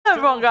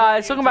Hello everyone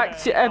guys, welcome back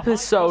to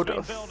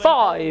episode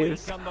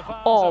 5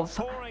 of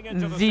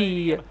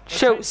the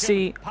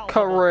Chelsea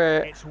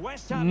career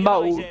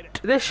mode.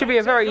 This should be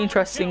a very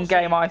interesting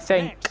game, I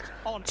think.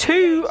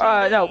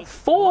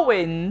 4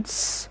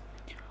 wins.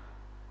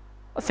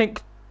 I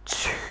think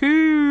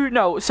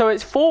so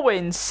it's 4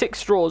 wins,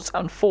 6 draws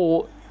and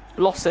 4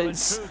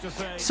 losses.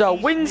 So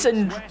wins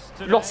and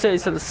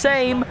losses are the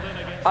same,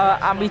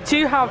 and we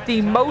do have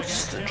the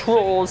most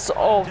draws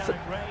of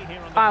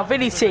our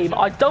Vinny team.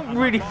 I don't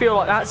really feel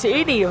like that's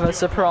any of a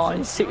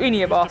surprise to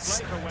any of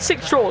us.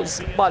 6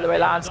 draws, by the way,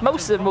 lads.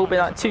 Most of them will be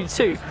like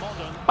 2-2.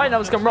 I know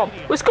what's going wrong.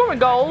 We're scoring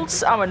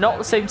goals and we're not at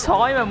the same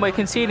time, and we're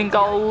conceding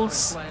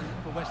goals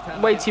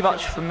way too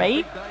much for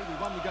me.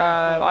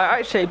 I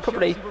actually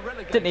probably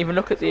didn't even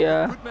look at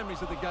the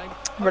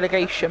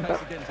relegation,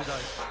 but didn't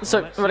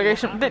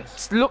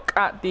look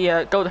at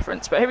the goal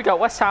difference. But here we go,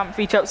 West Ham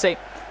v Chelsea.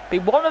 Be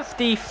one of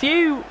the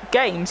few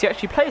games you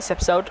actually play this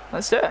episode.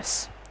 Let's do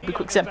this. Be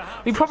quick sim.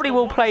 We probably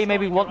will play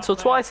maybe once or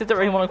twice. I don't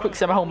really want to quick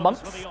sim a whole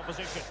month,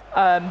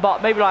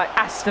 but maybe like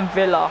Aston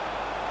Villa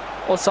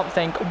or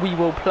something we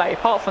will play.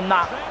 Apart from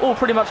that, all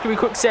pretty much gonna be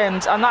quick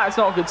sims, and that is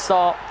not a good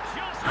start.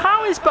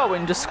 How is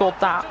Bowen just scored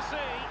that?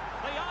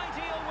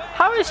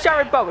 How is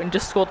Jared Bowen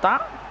just scored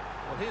that?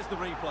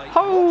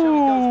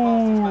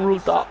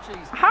 Hold up.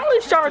 How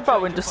is Jared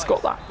Bowen just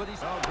scored that?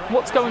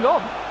 What's going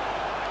on?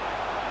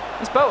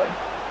 It's Bowen.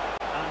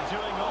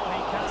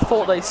 I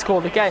thought they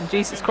scored again.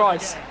 Jesus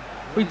Christ.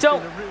 We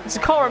don't.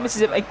 Zakara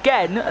misses it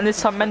again, and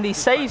this time Mendy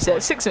saves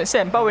it. 6 minutes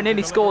in, Bowen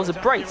nearly scores a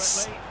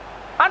brace.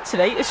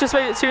 Anthony, it's just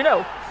made it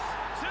 2-0.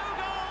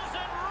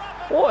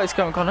 What is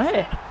going on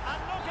here?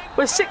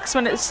 We're 6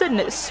 minutes in,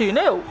 it's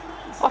 2-0.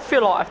 I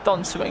feel like I've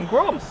done something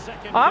wrong.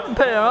 I haven't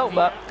put it on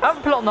Ultimate. I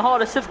haven't put it on the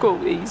hardest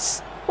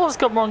difficulties. What's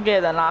gone wrong here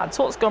then, lads?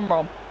 What's gone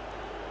wrong?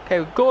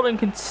 Okay, Gordon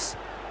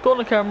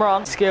can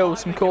run.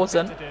 Skills from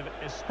Gordon.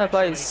 No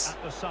plays.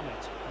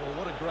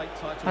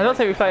 I don't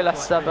think we play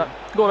Leicester, but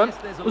Gordon.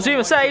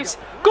 Zuma saves.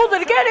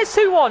 Gordon again, it's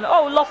 2-1.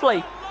 Oh,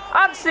 lovely.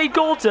 Anthony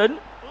Gordon.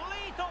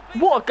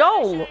 What a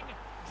goal.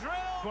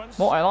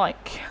 What I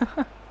like.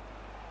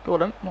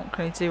 Gordon, what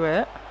can he do with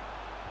it?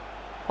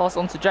 Pass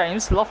on to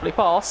James. Lovely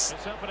pass.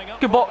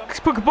 Good box.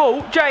 Good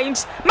ball.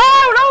 James. No,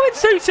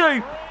 it's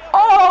 2-2.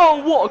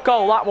 Oh, what a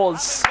goal that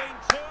was.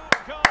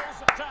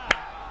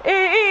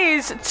 It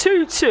is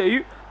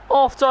 2-2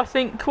 after, I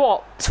think,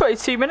 what,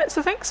 22 minutes,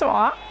 I think, something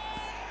like that.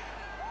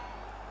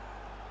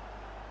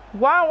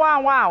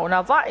 Wow.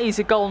 Now that is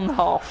a goal and a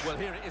half.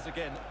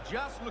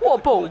 What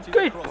a ball.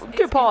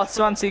 Good pass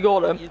to Anthony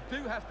Gordon.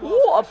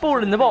 What a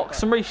ball in the box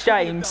from Reece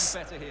James.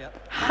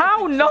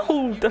 How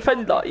no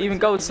defender even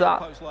goes to that?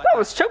 That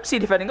was Chelsea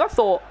defending. I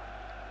thought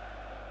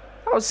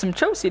that was some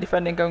Chelsea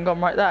defending going on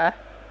right there.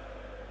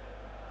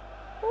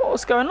 What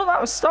was going on?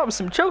 That was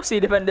some Chelsea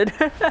defending.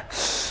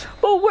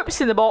 Ball whips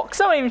in the box.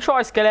 Don't even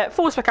try to get it.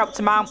 Falls back out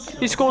to Mount,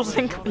 who scores, I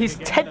think, his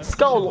 10th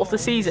goal of the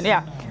season.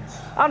 Yeah.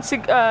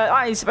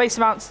 That is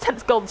Mason Mount's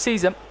 10th goal of the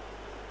season.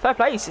 Fair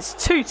play, it's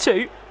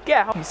 2-2.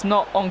 Yeah, he's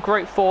not on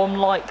great form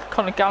like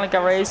Conor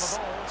Gallagher is,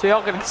 so we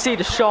are going to concede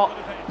a shot.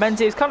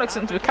 Mendy is kind of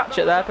something to catch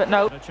it there, but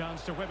no.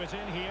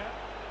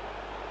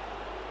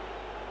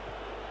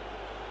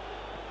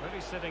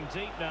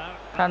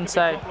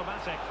 Kante.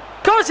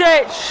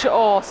 Kozic!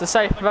 Oh, it's a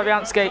save from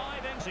Fabianski.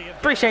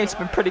 Appreciate's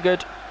been pretty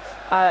good.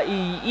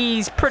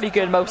 He's pretty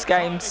good in most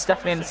games,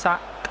 definitely in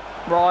attack.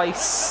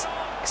 Rice.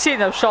 Seeing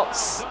those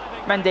shots.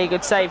 Mendy,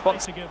 good save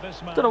once.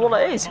 Don't know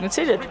what it is. He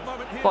conceded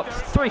like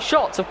 3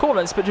 shots of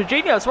corners, but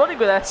Jorginho's running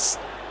with this.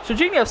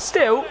 Jorginho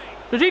still.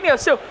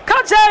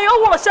 Kante! Oh,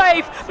 what a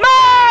save!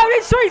 Man,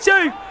 it's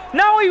 3-2.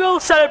 Now we will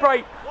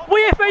celebrate.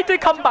 We have made the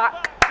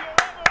comeback.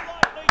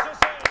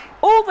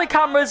 All the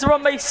cameras are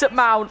on Mason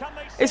Mount.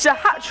 It's a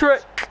hat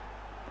trick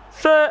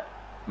for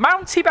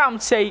Mounty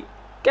Bounty.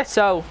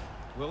 Ghetto.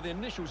 Well, the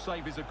initial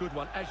save is a good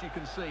one, as you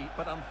can see,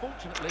 but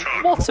unfortunately,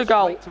 what a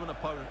goal! To an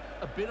opponent.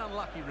 A bit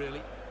unlucky,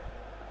 really.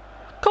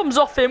 Comes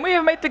off him. We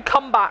have made the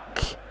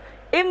comeback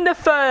in the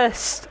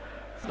first.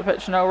 For the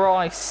pitch, no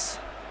Rice.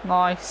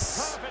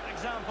 Nice.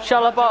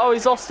 Chalobah, oh,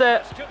 he's lost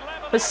it.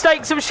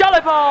 Mistakes from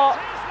Chalobah.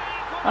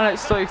 And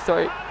it's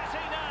 3-3.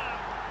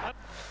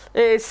 It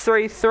is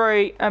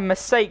 3-3. A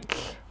mistake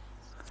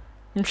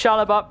from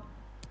Chalobah.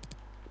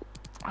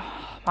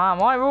 Oh, man,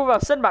 why are all of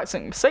our centre-backs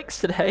making mistakes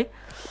today?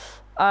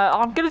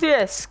 I'm going to do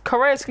this.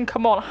 Correa's can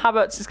come on.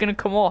 Havertz is going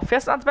to come off. He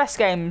hasn't had the best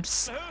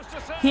games.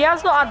 He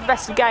has not had the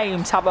best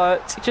games,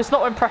 Havertz. Just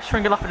not when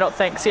pressuring enough, I don't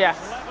think. So, yeah.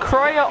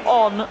 Correa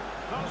on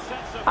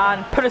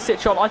and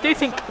Pulisic on. I do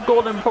think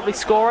Gordon will probably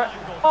score it.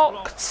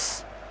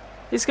 Oct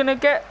is going to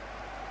get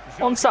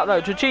on sat though.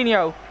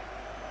 Jorginho.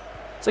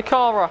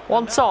 Zakara.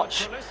 One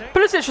touch.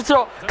 Pulisic for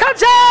top.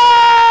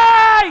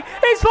 Kante!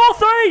 It's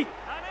 4-3!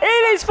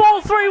 It is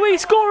 4-3. We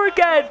score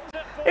again.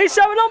 It's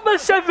our number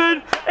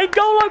 7,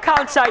 N'Golo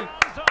Kante.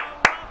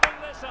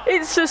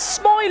 It's a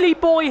smiley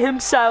boy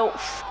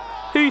himself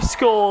who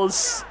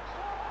scores.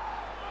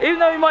 Even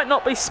though he might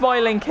not be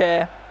smiling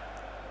here.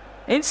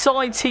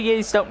 Inside he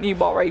is, don't you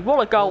worry.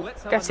 What a goal. Well,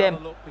 Get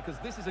him. look, because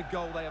this is a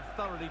goal they have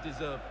thoroughly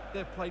deserved.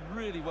 They've played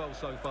really well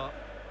so far.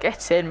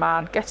 Get in,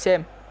 man. Get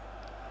him.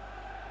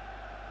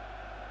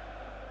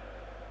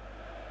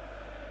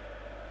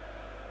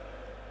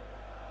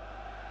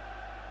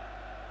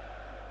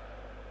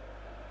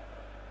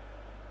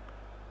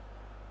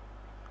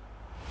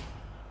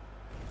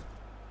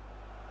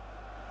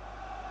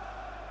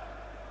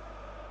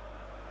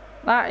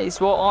 That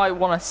is what I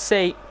want to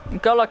see.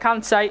 N'Golo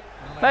Kante.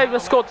 Maybe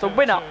we've scored the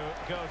winner.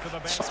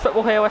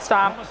 Football here, West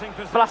Ham.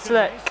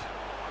 Vlasic.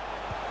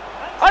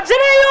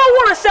 Antonio,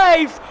 what a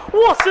save!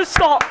 What a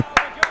stop!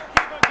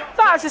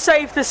 That's a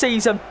save this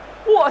season.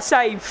 What a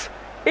save!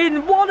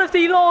 In one of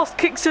the last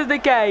kicks of the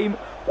game.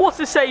 What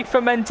a save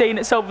from Mendy, and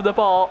it's over the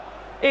bar.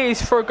 It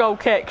is for a goal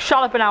kick.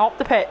 Chalobah now up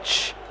the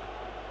pitch.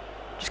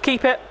 Just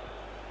keep it.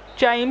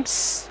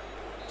 James.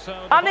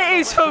 And it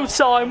is full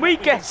time. We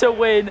get a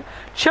win.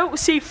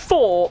 Chelsea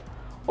 4,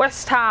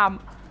 West Ham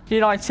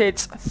United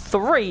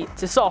 3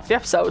 to start off the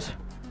episode.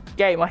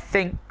 Game, I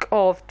think,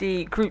 of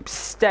the group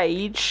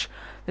stage.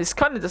 This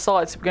kind of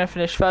decides if we're going to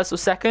finish first or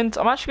second.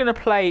 I'm actually going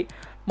to play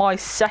my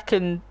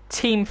second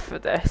team for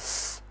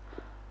this,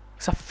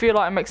 because I feel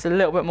like it makes a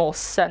little bit more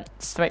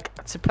sense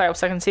to play our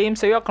second team.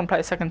 So you're going to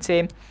play a second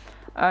team.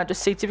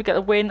 Just see if we get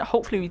the win.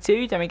 Hopefully we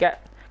do. Then we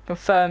get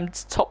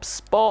confirmed top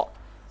spot.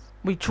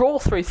 We draw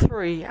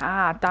 3-3.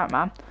 Ah, damn,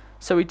 man.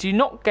 So we do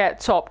not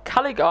get top.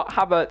 Callagher,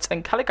 Havertz,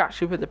 and Callagher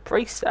actually with the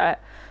brace there.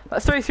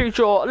 But 3-3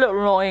 draw, a little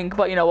annoying,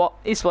 but you know what?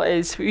 It's what it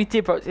is. We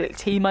did rotate the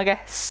team, I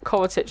guess.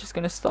 Kovacic is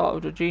going to start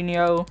with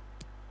Jorginho.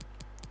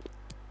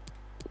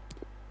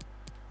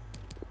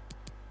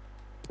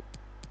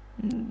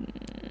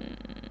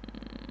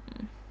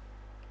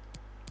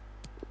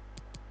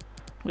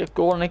 We have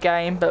Gordon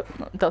again, but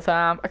doesn't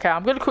have. Okay,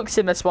 I'm going to quick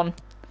sim this one.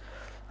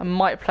 I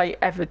might play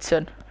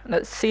Everton.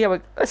 Let's see how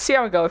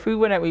we go. If we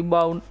win it, we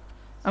won't.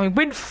 And we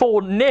win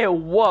 4-0.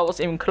 Whoa, it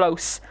wasn't even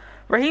close.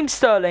 Raheem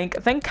Sterling,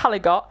 then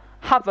Callagher,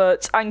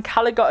 Havertz, and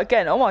Callagher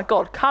again. Oh my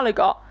god,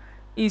 Callagher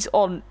is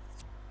on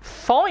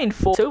fine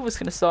form. Silva's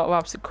going to start with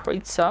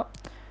Absacreta.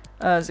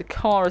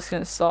 Zakara's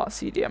going to start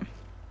CDM.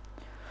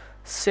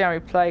 See how we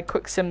play.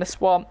 Quick sim this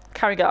one.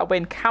 Can we get a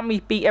win? Can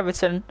we beat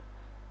Everton?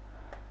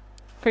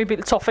 Can we beat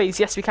the Toffees?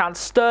 Yes, we can.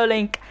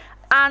 Sterling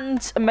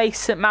and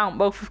Mason Mount,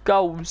 both with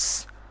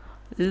goals.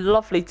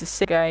 Lovely to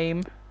see.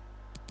 Game.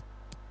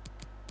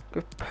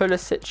 Give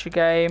Pulisic a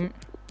game.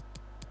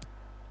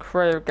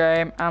 Correa a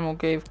game. And we'll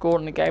give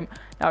Gordon a game.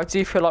 Now, I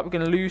do feel like we're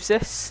going to lose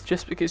this,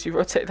 just because you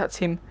rotate that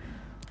team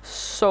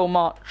so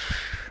much.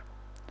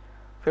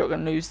 I feel like we're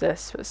going to lose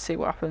this. Let's see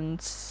what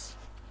happens.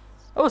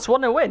 Oh, it's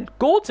 1-0 win.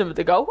 Gordon with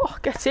the goal. Oh,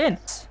 get in.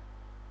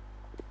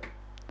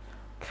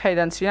 Okay,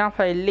 then. So we now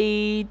play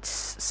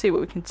Leeds. See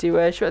what we can do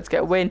here. Should we have to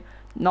get a win?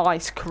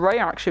 Nice.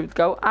 Correa actually with the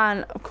goal.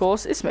 And, of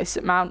course, it's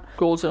Mason Mount.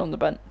 Gordon on the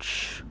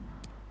bench.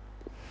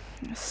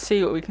 Let's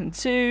see what we can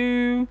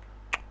do.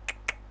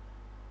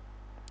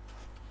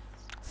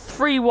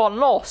 3-1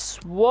 loss.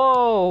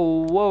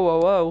 Whoa, whoa, whoa,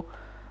 whoa.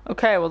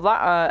 Okay, well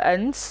that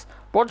ends.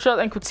 Roger,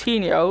 then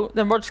Coutinho,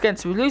 then Roger again.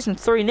 So we're losing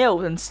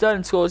 3-0, and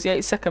Sterling scores the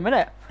 82nd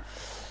minute.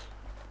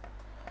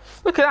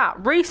 Look at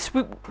that, Reece.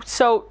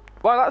 Well,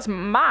 that's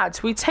mad.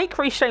 We take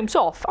Reece James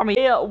off. I mean,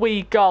 here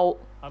we go.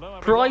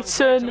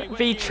 Brighton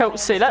v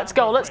Chelsea. Let's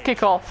go. Let's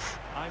kick off.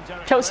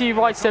 Chelsea v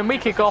Brighton. We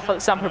kick off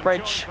at Stamford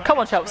Bridge. Come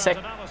on, Chelsea.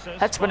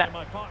 Let's win it.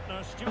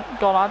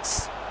 Go on,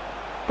 lads.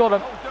 Got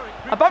him.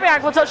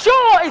 Aubameyang wants a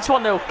shot. It's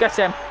 1-0. Get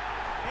him.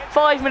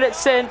 5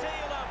 minutes in.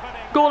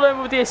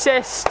 Gordon with the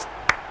assist.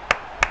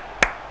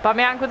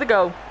 Aubameyang with the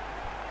goal.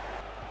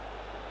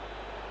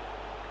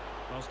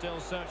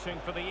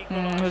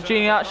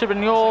 Virginia, that should have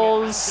been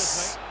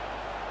yours.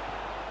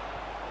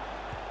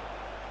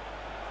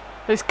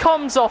 This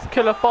comes off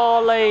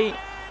Koulibaly.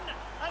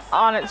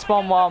 And it's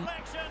 1-1.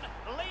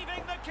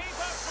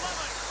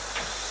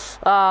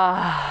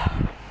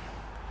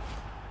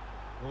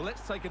 Well,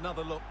 let's take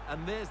another look,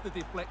 and there's the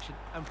deflection.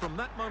 And from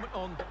that moment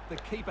on, the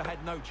keeper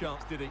had no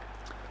chance, did he?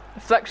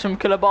 Deflection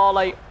from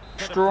Koulibaly.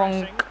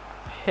 Strong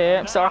here.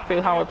 I'm so happy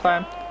with how we're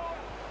playing.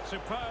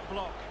 Superb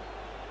block.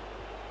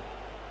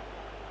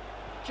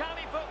 Can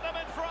he put them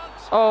in front?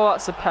 Oh,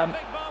 that's a pen.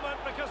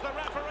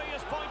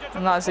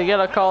 And that's a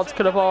yellow card to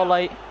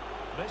Koulibaly.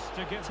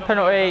 It's a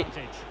penalty.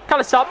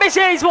 Callister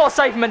misses. What a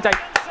save from Mendy.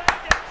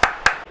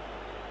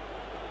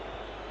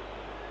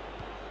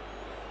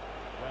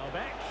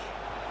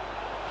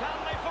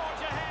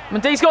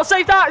 Mendy's got to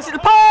save that. Is it the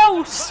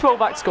post?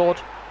 Welbeck scored.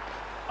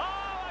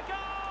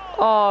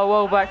 Oh,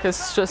 Welbeck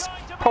has just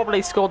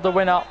probably scored the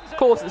winner. Of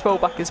course, it's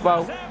Welbeck as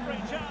well.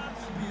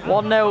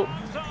 1-0.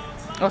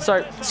 Oh,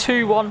 sorry,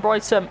 2-1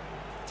 Brighton.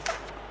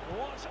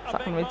 Is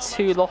that going to be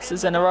 2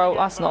 losses in a row?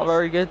 That's not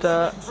very good.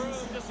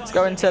 Let's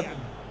go into.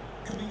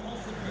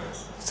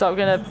 So we're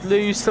going to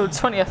lose to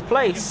 20th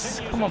place.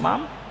 Come on,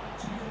 man.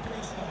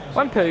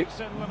 Wempu.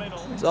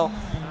 He's off.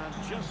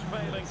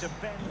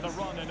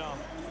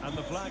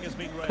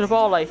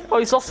 Koulibaly. Oh,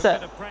 he's lost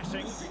it.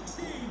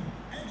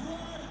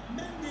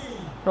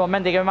 Come on,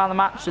 Mendy going around the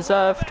match.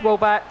 Deserved.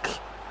 Welbeck.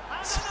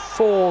 It's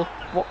 4.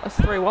 What?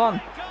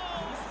 3-1.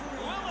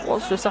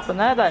 What's just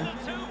happened there then?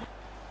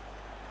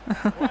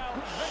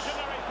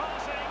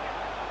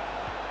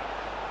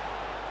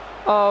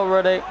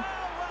 Already.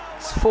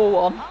 It's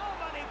 4-1.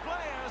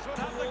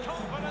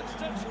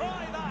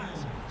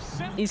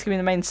 He's going to be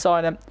the main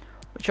signer,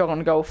 which I'm going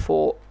to go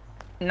for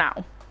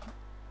now.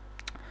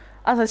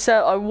 As I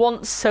said, I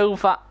want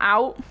Silva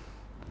out.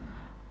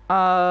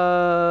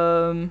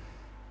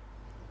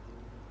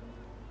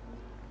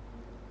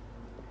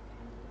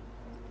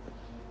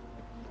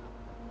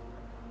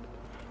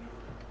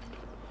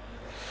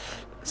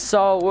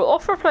 So we'll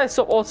offer a player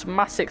swap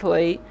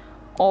automatically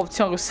of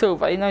Thiago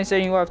Silva. He knows he's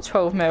only worth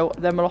 12 mil.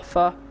 Then we'll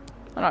offer,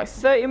 I don't know,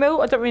 30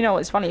 mil. I don't really know what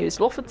his value is.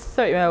 We'll offer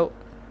 30 mil.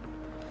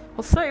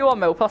 Well, 31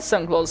 mil plus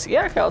 7 clause.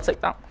 Yeah, okay, I'll take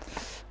that.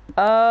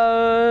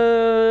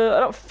 I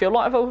don't feel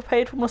like I've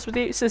overpaid, for honest with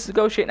you. So let's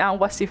negotiate now.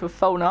 Wesley for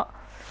Fona.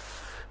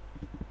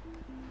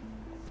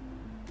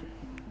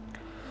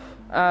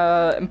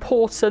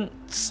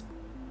 Important.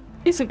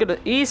 He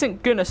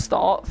isn't gonna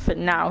start for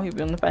now. He'll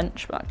be on the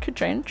bench, but that could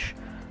change.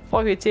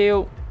 5-year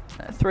deal,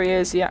 3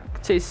 years. Yeah,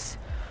 he's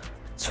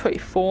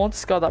 24.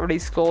 Discard that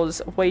release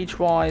clause. Wage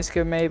wise,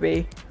 go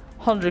maybe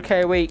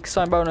 100k a week.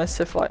 Sign bonus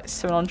of like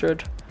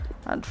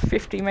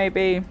 750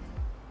 maybe. I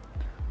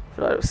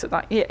feel like it looks like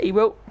that. Yeah, he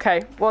will.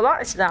 Okay, well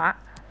that is that.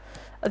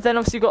 And then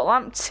obviously you've got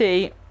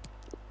Lamptey,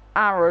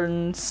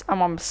 Aarons,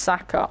 and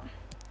Wan-Bissaka,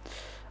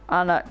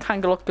 and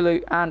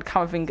Kangalokulu and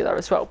Camavinga there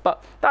as well.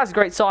 But that's a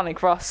great signing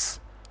for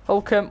us.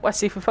 Welcome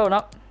Wesley for phone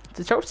up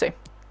to Chelsea.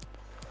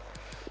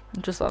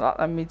 And just like that,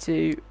 let me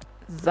do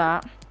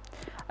that.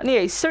 And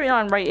yeah, he's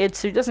 79 rated,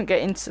 so he doesn't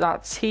get into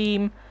that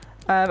team.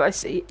 I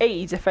see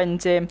 80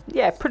 defending.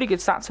 Yeah, pretty good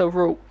stats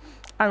overall.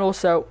 And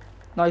also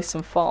nice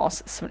and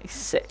fast,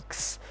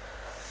 76.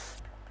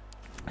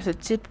 So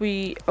did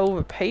we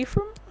overpay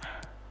for him?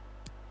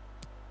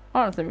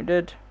 I don't think we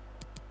did.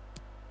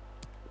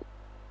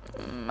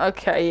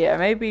 Okay, yeah,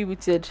 maybe we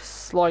did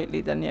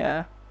slightly then,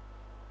 yeah.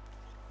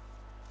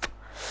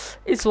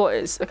 It's what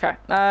it is. Okay.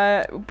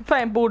 We're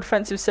playing ball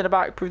defensive centre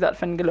back, prove that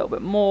defending a little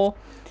bit more.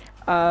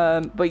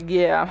 But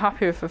yeah, I'm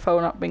happy with the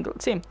phone up being got the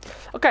team.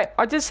 Okay,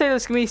 I did say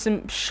there's gonna be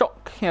some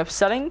shock,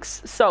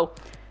 sellings. So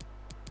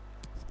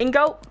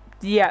Ingo,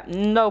 yeah,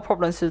 no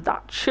problems with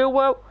that.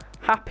 Chilwell,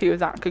 happy with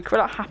that.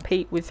 Cucurella,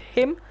 happy with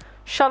him.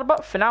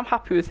 Shadowbutt, for now, I'm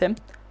happy with him.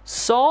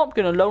 Saar, I'm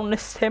gonna loan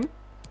list him.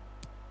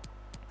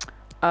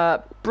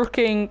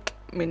 Brooking,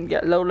 I mean,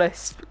 yeah, low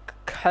list.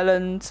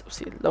 Kelland,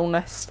 obviously loan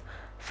list.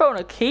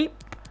 Phona keep.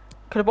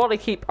 Koulibaly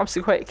keep.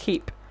 Obviously quite a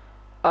keep.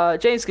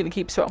 James gonna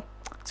keep as well.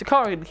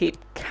 Sakara gonna keep.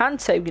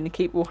 Kante gonna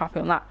keep. We're all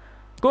happy on that.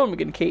 Gorman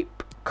gonna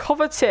keep.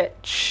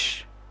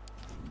 Kovacic.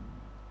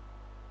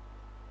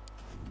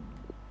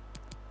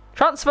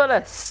 Transfer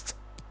list.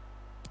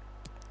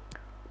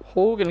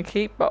 Hall gonna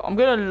keep, but I'm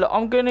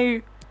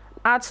gonna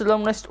add to the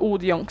loan list all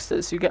the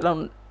youngsters who get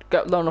loan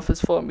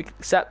offers for and we can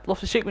accept.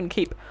 Loftus-Cheek we're gonna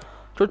keep.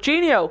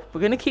 Jorginho,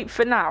 we're gonna keep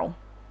for now.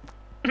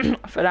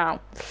 For now.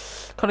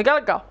 Conor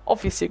Gallagher,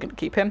 obviously we're gonna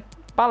keep him.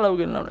 Ballo, we're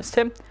gonna loan list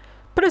him.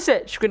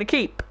 Pulisic, we're gonna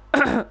keep.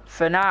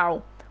 For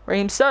now.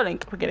 Raheem Sterling,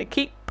 we're gonna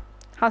keep.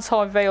 Has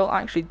Vale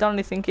actually done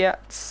anything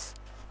yet?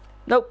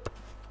 Nope.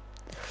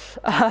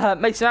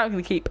 Mason Mount, we're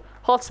gonna keep.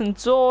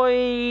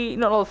 Hudson-Odoi,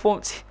 not all the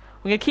forms.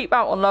 We're gonna keep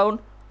out on loan.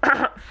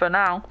 For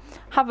now.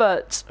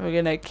 Havertz, we're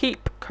gonna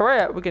keep.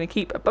 Correa, we're gonna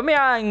keep.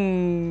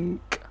 Aubameyang,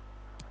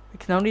 we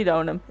can only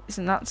loan him.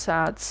 Isn't that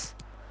sad?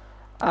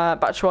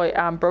 Batshuayi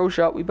and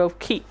Broja, we both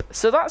keep.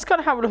 So that's kind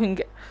of how we're looking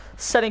at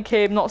selling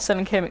him, not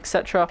selling him,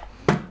 etc.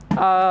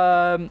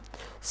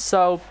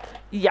 So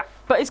yeah,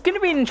 but it's going to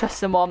be an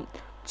interesting one.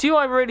 Do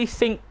I really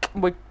think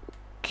we're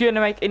going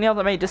to make any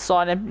other major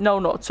signing? No,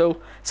 not at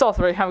all. So, have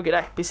a good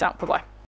day. Peace out. Bye bye.